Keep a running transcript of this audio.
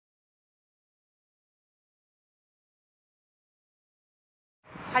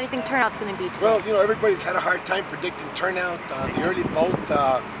How do you think turnout's going to be today? Well, you know, everybody's had a hard time predicting turnout. The early vote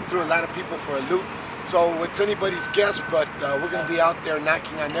drew a lot of people for a loot. So it's anybody's guess, but we're going to be out there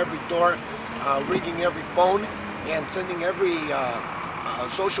knocking on every door, ringing every phone, and sending every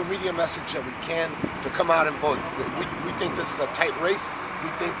social media message that we can to come out and vote. We think this is a tight race. We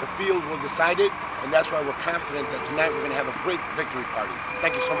think the field will decide it, and that's why we're confident that tonight we're going to have a great victory party.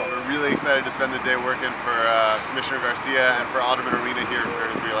 Thank you so much. We're really excited to spend the day working for Commissioner Garcia and for Alderman Arena here for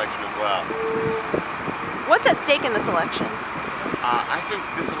his re-election as well. What's at stake in this election? I think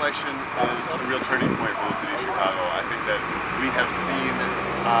this election is a real turning point for the city of Chicago. I think that we have seen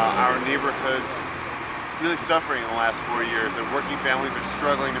our neighborhoods really suffering in the last 4 years, that working families are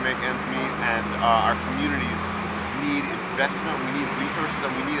struggling to make ends meet, and our communities need investment, we need resources,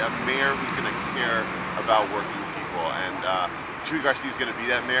 and we need a mayor who's going to care about working people. And Chuy Garcia is going to be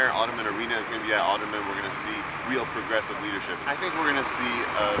that mayor, Alderman Arena is going to be that alderman. We're going to see real progressive leadership. I think we're going to see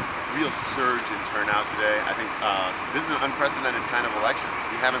a real surge in turnout today. I think this is an unprecedented kind of election.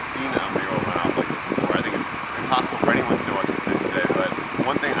 We haven't seen a mayoral runoff like this before. I think it's impossible for anyone to know what to predict today, but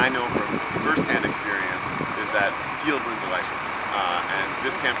one thing I know from first-hand experience is that field wins elections. And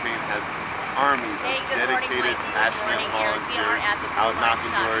this campaign has armies of dedicated, passionate volunteers out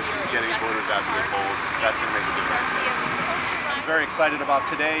knocking doors, getting voters out to the polls. That's going to make a difference. I'm very excited about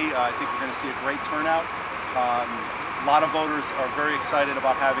today. I think we're going to see a great turnout. A lot of voters are very excited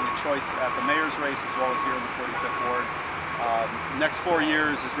about having a choice at the mayor's race as well as here in the 45th Ward. Next 4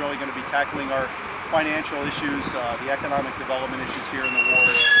 years is really going to be tackling our financial issues, the economic development issues here in the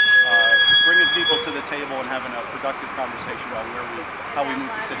ward, bringing people to the table and having a productive conversation about how we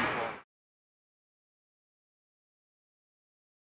move the city forward.